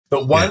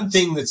But one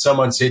thing that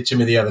someone said to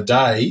me the other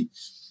day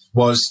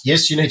was,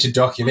 yes, you need to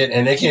document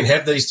and, again,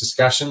 have these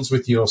discussions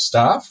with your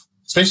staff,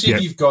 especially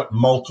if you've got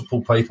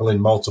multiple people in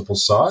multiple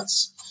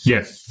sites,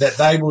 that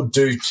they will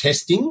do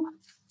testing.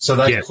 So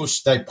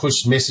they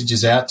push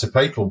messages out to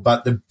people.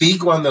 But the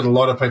big one that a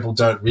lot of people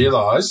don't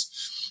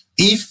realise,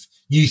 if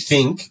you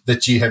think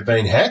that you have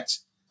been hacked,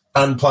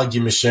 unplug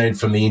your machine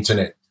from the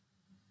internet.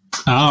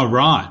 Oh,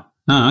 right.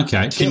 Oh,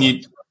 okay. Can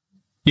you?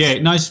 Yeah,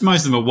 no, most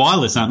of them are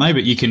wireless, aren't they?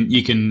 But you can.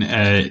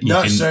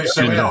 So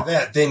out of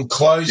that, then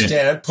close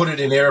down, put it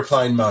in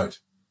airplane mode.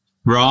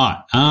 Right.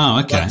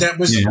 Oh, okay. Like that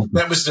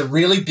was the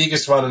really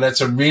biggest one, and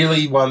that's a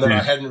really one that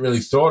I hadn't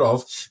really thought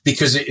of,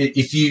 because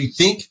if you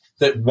think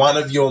that one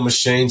of your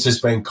machines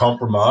has been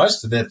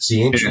compromised, that's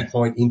the entry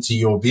point into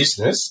your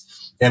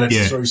business, and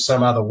it's through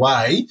some other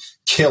way,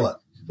 kill it.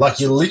 Like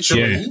you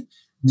literally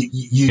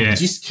you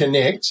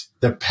disconnect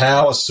the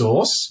power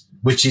source,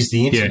 which is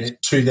the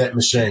internet, to that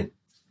machine.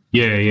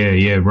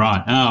 Yeah,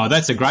 right. Oh,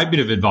 that's a great bit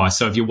of advice.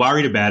 So if you're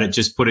worried about it,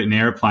 just put it in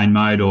airplane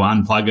mode or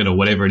unplug it or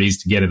whatever it is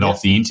to get it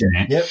off the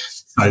internet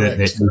so that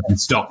you can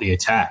stop the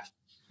attack.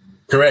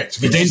 Correct.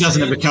 But then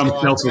doesn't it become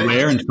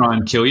self-aware and try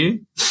and kill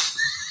you?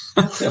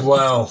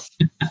 Well,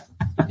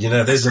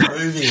 there's a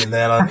movie in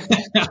that.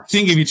 I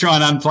think if you try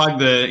and unplug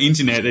the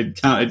internet, it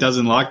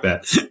doesn't like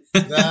that.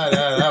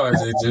 No.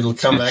 It'll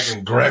come back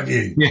and grab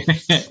you.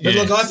 But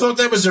look, I thought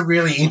that was a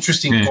really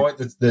interesting point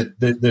that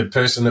the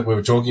person that we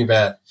were talking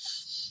about,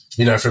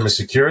 from a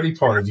security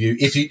point of view,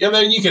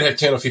 you could have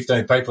 10 or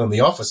 15 people in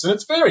the office, and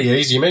it's very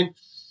easy. I mean,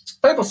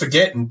 people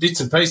forget in bits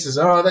and pieces.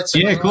 Oh, that's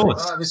of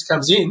course. Oh, this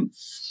comes in.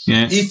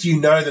 Yeah. If you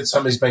know that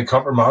somebody's been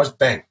compromised,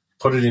 bang,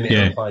 put it in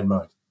airplane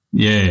mode.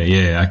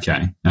 Yeah.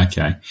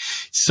 Okay.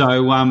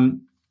 So,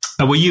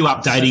 were you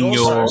updating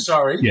your?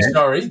 Sorry.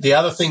 The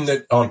other thing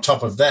that on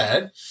top of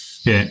that,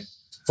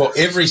 for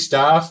every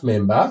staff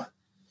member,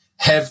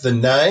 have the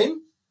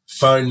name,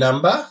 phone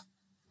number,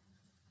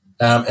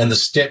 and the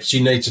steps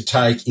you need to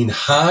take in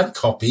hard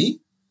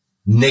copy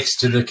next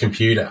to the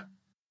computer.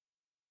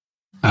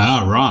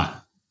 Oh, right.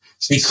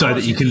 So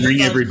that you can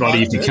ring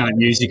everybody if you can't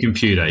use your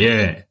computer.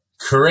 Yeah.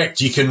 Correct.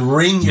 You can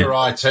ring your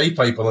IT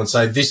people and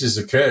say, this has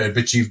occurred,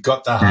 but you've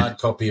got the hard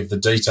copy of the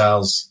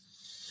details.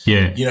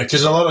 Yeah.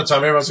 Because a lot of the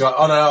time everyone's going,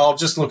 oh, no, I'll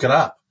just look it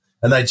up.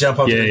 And they jump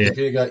onto the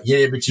computer and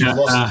go, but you've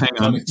lost it.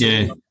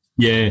 Hang on.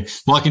 Yeah.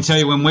 Well, I can tell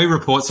you when we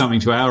report something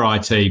to our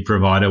IT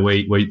provider,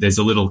 we there's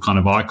a little kind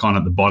of icon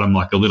at the bottom,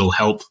 like a little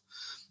help,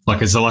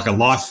 like it's like a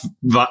life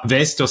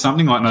vest or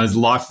something, like those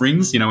life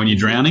rings, when you're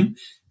drowning.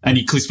 And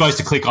you're supposed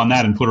to click on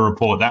that and put a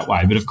report that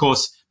way. But, of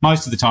course,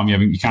 most of the time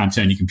you can't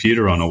turn your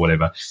computer on or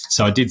whatever.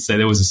 So I did say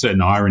there was a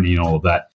certain irony in all of that.